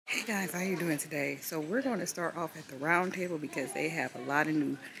Hey guys, how you doing today? So we're going to start off at the round table because they have a lot of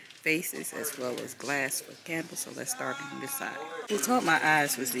new vases as well as glass for candles. So let's start on this side. What caught my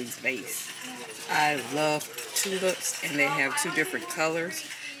eyes was these vases. I love tulips and they have two different colors.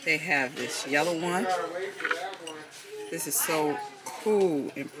 They have this yellow one. This is so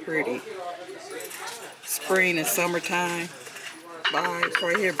cool and pretty. Spring and summertime vibes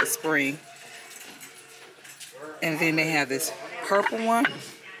right here for spring. And then they have this purple one.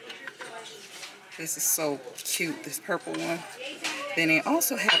 This is so cute, this purple one. Then they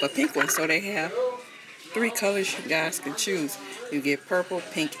also have a pink one, so they have three colors you guys can choose. You get purple,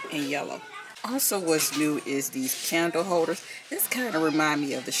 pink, and yellow. Also what's new is these candle holders. This kind of reminds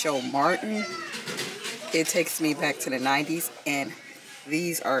me of the show Martin. It takes me back to the 90s, and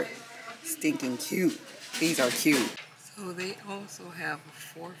these are stinking cute. These are cute. So they also have a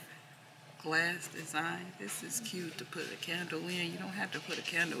fourth glass design. This is cute to put a candle in. You don't have to put a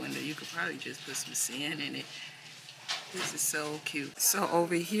candle in there. You could probably just put some sand in it. This is so cute. So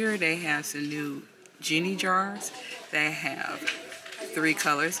over here they have some new genie jars. They have three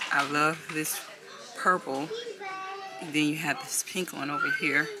colors. I love this purple. And then you have this pink one over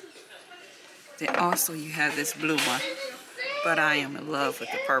here. Then also you have this blue one. But I am in love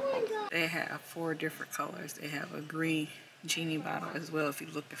with the purple. They have four different colors. They have a green genie bottle as well if you're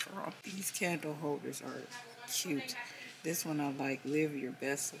looking for them. These candle holders are cute. This one I like, live your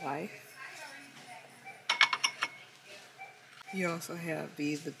best life. You also have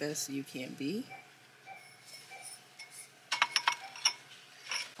be the best you can be.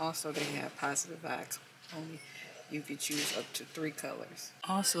 Also they have positive vibes only. You could choose up to three colors.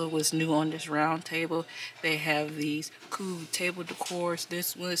 Also what's new on this round table, they have these cool table decors.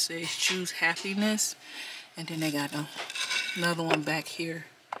 This one says choose happiness. And then they got another one back here.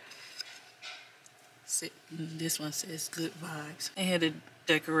 This one says good vibes. They had a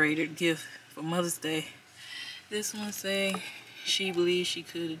decorated gift for Mother's Day. This one say she believes she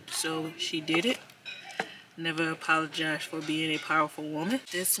could, so she did it. Never apologize for being a powerful woman.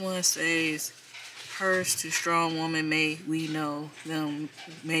 This one says hers to strong woman, may we know them,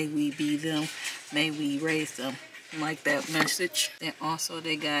 may we be them, may we raise them. Like that message. And also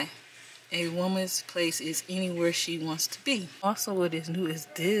they got a woman's place is anywhere she wants to be. Also what is new is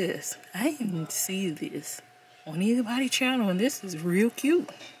this. I didn't see this on anybody's channel, and this is real cute.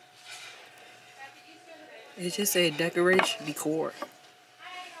 It just said decoration decor.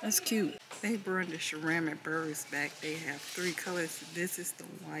 That's cute. They brought the ceramic birds back. They have three colors. This is the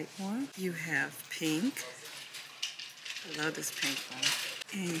white one. You have pink. I love this pink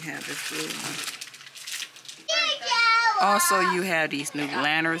one. And you have this blue one. Also, you have these new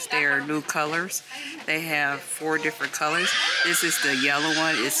lanterns. They are new colors. They have four different colors. This is the yellow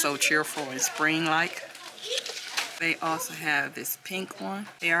one. It's so cheerful and spring-like. They also have this pink one.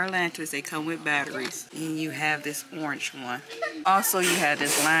 They are lanterns. They come with batteries. And you have this orange one. Also, you have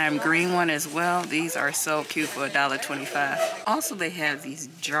this lime green one as well. These are so cute for $1.25. Also, they have these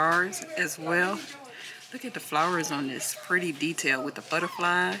jars as well. Look at the flowers on this. Pretty detail with the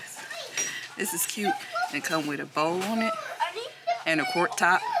butterflies. This is cute. They come with a bowl on it and a quart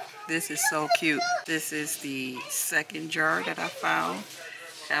top. This is so cute. This is the second jar that I found.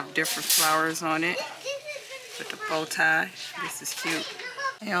 Have different flowers on it with the bow tie. This is cute.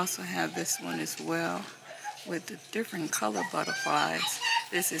 They also have this one as well with the different color butterflies.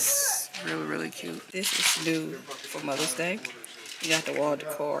 This is really, really cute. This is new for Mother's Day. You got the wall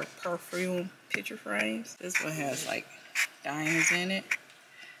decor perfume picture frames. This one has like diamonds in it.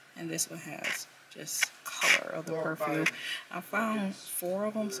 And this one has just color of the perfume. I found four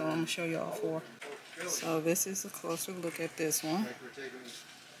of them, so I'm going to show you all four. So this is a closer look at this one.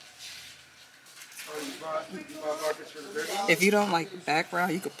 If you don't like the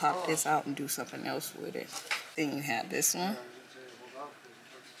background, you could pop this out and do something else with it. Then you have this one.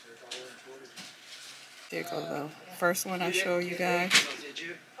 There goes the first one I showed you guys.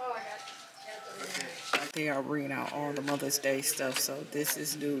 They are bringing out all the Mother's Day stuff. So this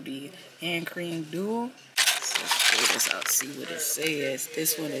is new, the hand cream duo. So let's pull this out, see what it says.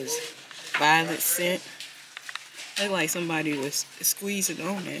 This one is violet scent. Looks like somebody was squeezing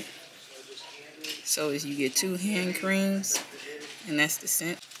on it. So as you get two hand creams, and that's the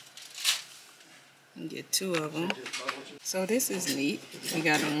scent. You get two of them. So this is neat. We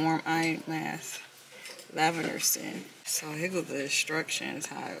got a warm eye mask, lavender scent. So here go the instructions,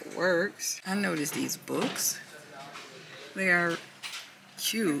 how it works. I noticed these books. They are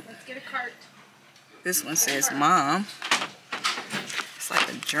cute. Let's get a cart. This one says Mom. It's like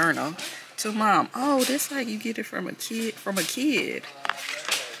a journal to Mom. Oh, this like you get it from a kid.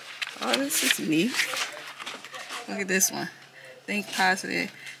 Oh, this is neat. Look at this one. Think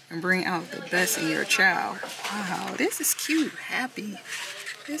positive and bring out the best in your child. Wow, this is cute. Happy.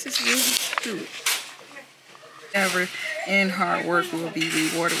 This is really cute. Ever in hard work will be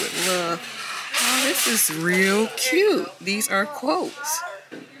rewarded with love. Oh, this is real cute. These are quotes.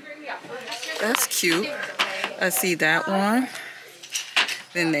 That's cute. I see that one.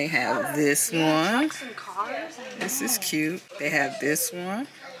 Then they have this one. This is cute. They have this one.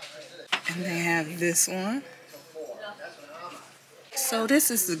 And they have this one. So this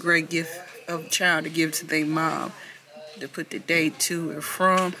is a great gift of a child to give to their mom. To put the date to and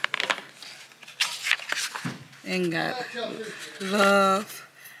from. And got love.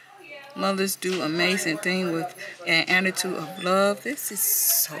 Mothers do amazing things with an attitude of love. This is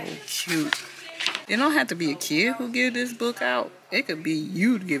so cute. You don't have to be a kid who give this book out. It could be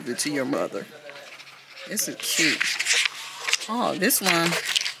you to give it to your mother. This is cute. Oh, this one.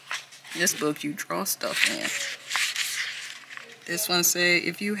 This book you draw stuff in. This one said,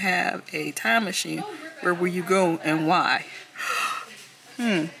 if you have a time machine, where will you go and why?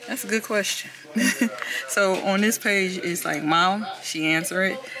 That's a good question. So on this page, it's like mom, she answer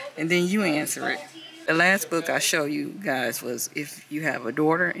it, and then you answer it. The last book I showed you guys was if you have a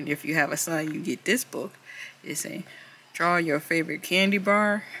daughter and if you have a son, you get this book. It's a draw your favorite candy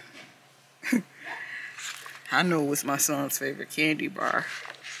bar. I know what's my son's favorite candy bar.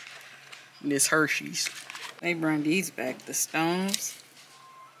 Miss Hershey's. They bring these back, the stones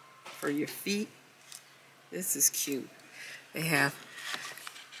for your feet. This is cute. They have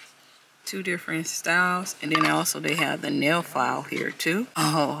 2 different styles, and then also they have the nail file here too.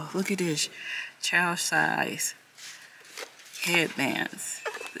 Oh, look at this. Child size headbands.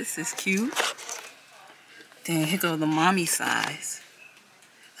 This is cute. Then here go the mommy size.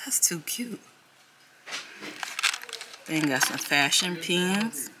 That's too cute. Then got some fashion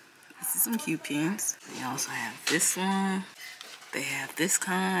pins. This is some cute pins. They also have this one. They have this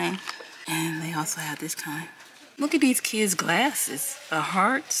kind. And they also have this kind. Look at these kids' glasses. The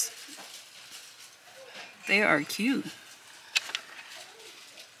hearts. They are cute.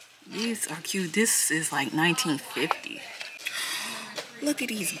 These are cute. This is like 1950. Look at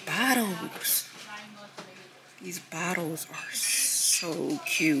these bottles. These bottles are so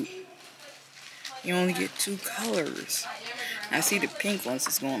cute. You only get 2 colors. I see the pink ones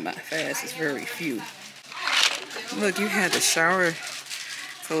is going by fast. It's very few. Look, you have the shower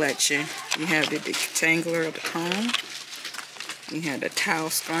collection. You have the detangler of the comb. You have the towel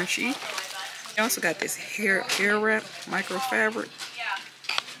scrunchie. You also got this hair wrap microfabric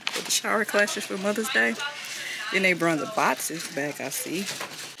for the shower collections for Mother's Day. Then they brought the boxes back, I see.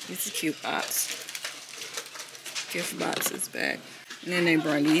 This is cute box. Gift boxes back. And then they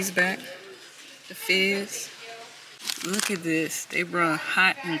brought these back. The fizz. Look at this. They brought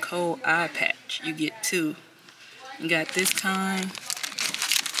hot and cold eye patch. You get 2. You got this kind.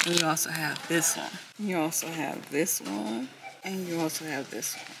 And you also have this one. You also have this one. And you also have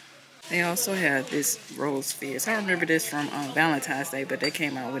this one. They also have this rose fizz. I remember this from Valentine's Day, but they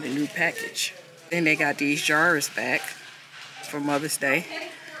came out with a new package. Then they got these jars back for Mother's Day.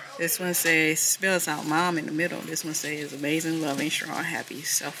 This one says, spells out mom in the middle. This one says, amazing, loving, strong, happy,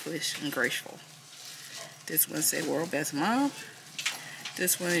 selfless, and graceful. This one says, world best mom.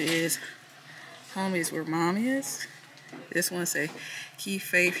 This one is, home is where mom is. This one says, keep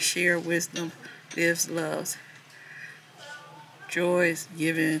faith, share wisdom, lives, loves. Joy is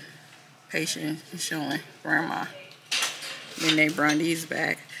giving, patience and showing grandma. Then they brought these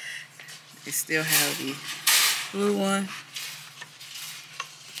back. They still have the blue one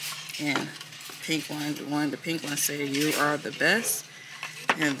and pink one. The pink one said you are the best,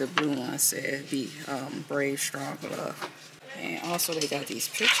 and the blue one said be brave, strong, love. And also they got these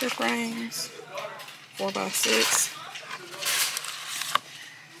picture frames, 4x6.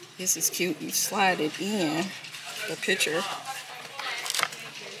 This is cute. You slide it in the picture.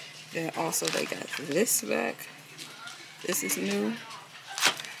 Then also they got this back. This is new.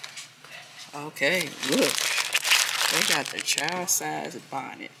 Okay, look. They got the child size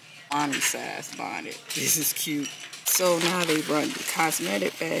bonnet. Mommy size bonnet. This is cute. So now they brought the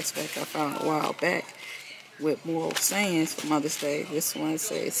cosmetic bags back I found a while back with moral sayings for Mother's Day. This one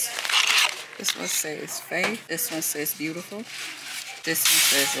says faith. This one says beautiful. This one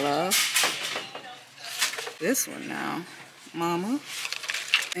says love. This one now, mama.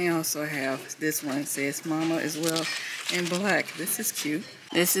 They also have this one says mama as well in black. This is cute.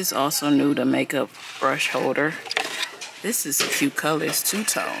 This is also new, the makeup brush holder. This is a cute color. It's 2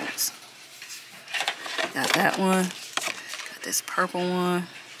 tones. Got that one. Got this purple one.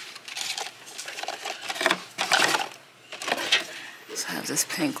 So I have this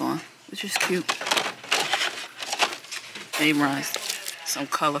pink one, which is cute. They run some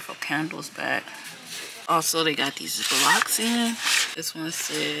colorful candles back. Also, they got these blocks in. This one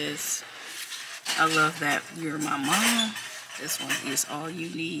says, I love that you're my mom. This one is all you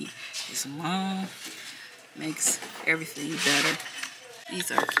need is mom. Makes everything better.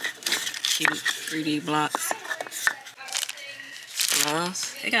 These are cute 3D blocks.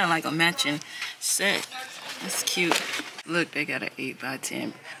 Gloves. They got like a matching set. That's cute. Look, they got an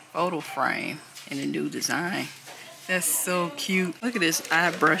 8x10 photo frame in a new design. That's so cute. Look at this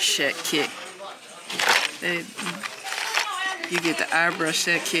airbrush set kit. You get the airbrush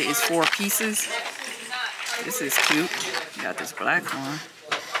set kit. It's 4 pieces. This is cute. You got this black one.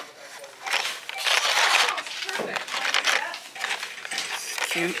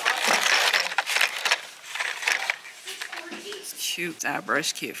 Cute. It's cute. It's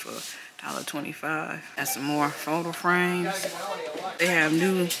airbrush kit for $1.25. Got some more photo frames. They have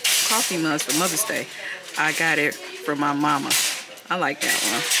new coffee mugs for Mother's Day. I got it from my mama. I like that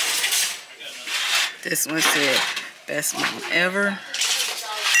one. This one said, best mom ever.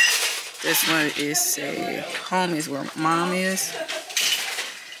 This one is say, home is where mom is.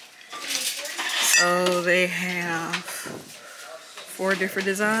 So they have 4 different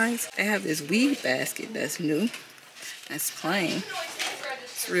designs. They have this weed basket that's new. That's plain.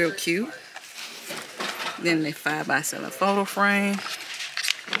 It's real cute. Then they 5x7 photo frame.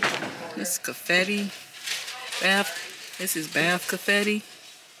 This is confetti. Bath. This is bath confetti.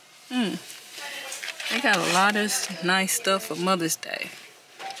 They got a lot of nice stuff for Mother's Day.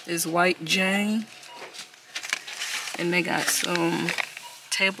 This white Jane. And they got some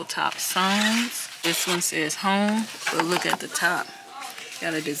tabletop signs. This one says home, but look at the top.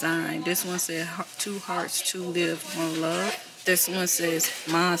 Got a design. This one says 2 hearts, 2 live, 1 love. This one says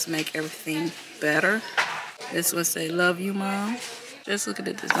moms make everything better. This one says love you, mom. Just look at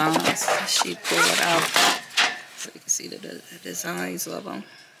the designs. She pulled it out so you can see the designs of them,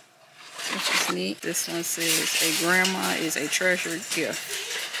 which is neat. This one says a grandma is a treasured gift.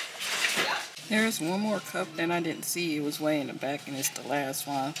 There's one more cup that I didn't see. It was way in the back, and it's the last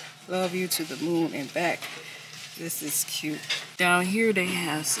one. Love you to the moon and back. This is cute. Down here they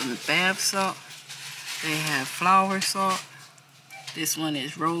have some bath salt. They have flower salt. This one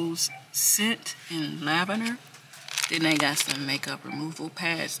is rose scent and lavender. Then they got some makeup removal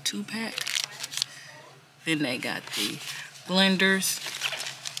pads, 2-pack. Then they got the blenders.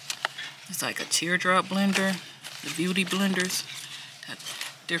 It's like a teardrop blender. The beauty blenders. Got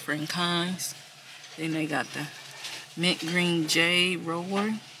different kinds. Then they got the mint green jade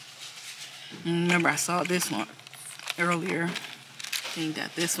roller. Remember, I saw this one earlier. Then you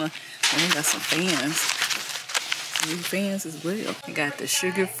got this one. And they got some fans. Some new fans as well. You got the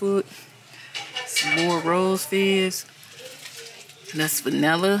sugar foot. Some more rose fizz. That's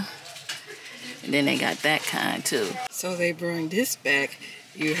vanilla. And then they got that kind too. So they bring this back.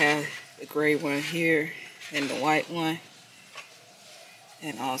 You have the gray one here and the white one.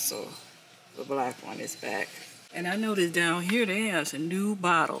 And also the black one is back. And I noticed down here they have some new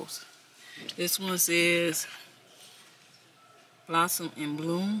bottles. This one says Blossom and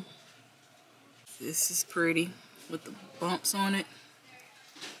Bloom. This is pretty with the bumps on it.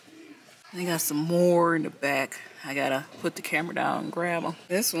 They got some more in the back. I gotta put the camera down and grab them.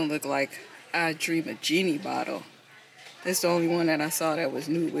 This one looked like I Dream a Genie bottle. That's the only one that I saw that was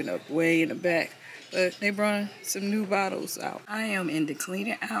new with a way in the back. But they brought some new bottles out. I am in the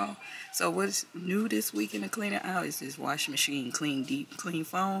cleaning out. So what's new this week in the cleaning out is this washing machine clean deep clean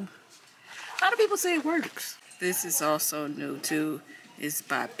foam. A lot of people say it works. This is also new too. It's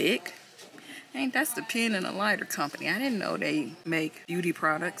by Bic. And that's the pen and a lighter company. I didn't know they make beauty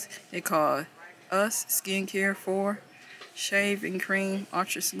products. They call Us Skincare 4 Shaving Cream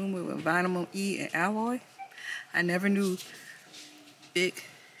Ultra Smooth with Vitamin E and Alloy. I never knew Bic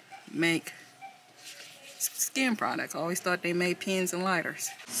make skin products. I always thought they made pens and lighters.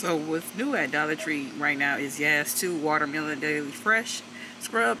 So what's new at Dollar Tree right now is Yas 2 Watermelon Daily Fresh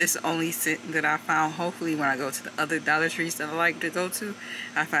Scrub. It's the only scent that I found. Hopefully when I go to the other Dollar Trees that I like to go to,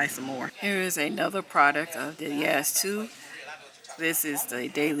 I find some more. Here is another product of the Yas 2. This is the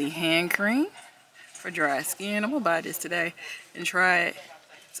Daily Hand Cream for dry skin. I'm gonna buy this today and try it.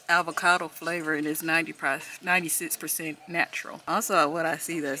 It's avocado flavor and it's 96% natural. Also, what I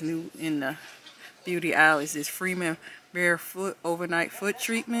see that's new in the beauty aisle is this Freeman Barefoot Overnight Foot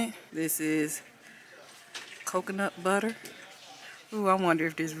Treatment. This is coconut butter. Ooh, I wonder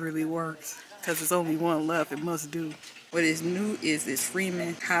if this really works. Because there's only one left. It must do. What is new is this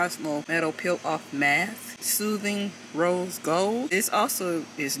Freeman Cosmo Metal Peel Off Mask, Soothing Rose Gold. This also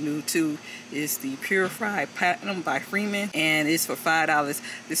is new too. It's the Purified Platinum by Freeman, and it's for $5.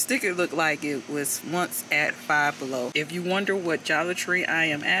 The sticker looked like it was once at Five Below. If you wonder what Dollar Tree I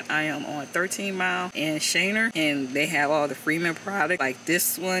am at, I am on 13 Mile and Schoenherr, and they have all the Freeman products. Like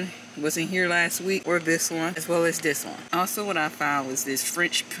this one was in here last week, or this one, as well as this one. Also, what I found was this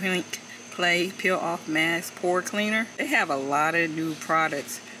French Pink Play Peel Off Mask Pore Cleaner. They have a lot of new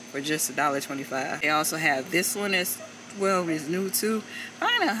products for just $1.25. They also have this one as well, is new too.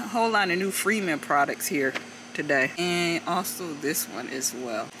 Find a whole lot of new Freeman products here today. And also this one as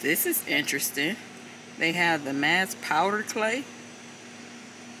well. This is interesting. They have the mask powder clay.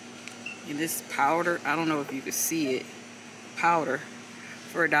 And this powder, I don't know if you can see it, powder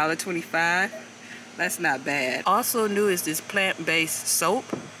for $1.25. That's not bad. Also new is this plant-based soap.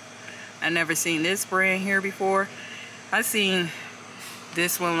 I never seen this brand here before. I seen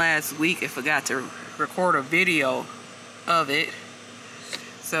this one last week and forgot to record a video of it.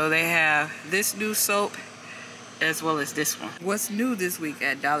 So they have this new soap as well as this one. What's new this week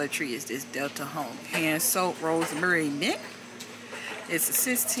at Dollar Tree is this Delta Home hand soap rosemary mint. It's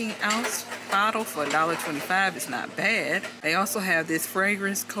a 16-ounce bottle for $1.25. It's not bad. They also have this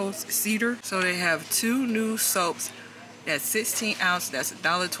Fragrance Coast Cedar. So they have two new soaps. That's 16 ounce, that's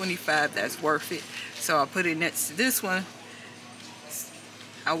 $1.25, that's worth it. So I'll put it next to this one.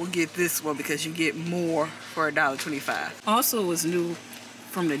 I will get this one because you get more for $1.25. Also what's new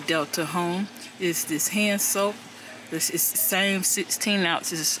from the Delta Home is this hand soap. This is the same 16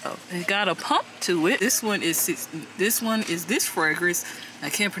 ounces. It got a pump to it. This one is this fragrance.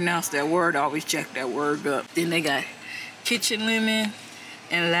 I can't pronounce that word. I always check that word up. Then they got kitchen lemon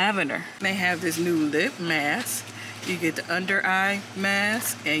and lavender. They have this new lip mask. You get the under eye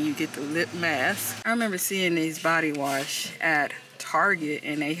mask and you get the lip mask. I remember seeing these body wash at Target,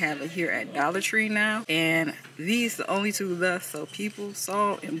 and they have it here at Dollar Tree now. And these the only two left, so people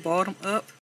saw and bought them up.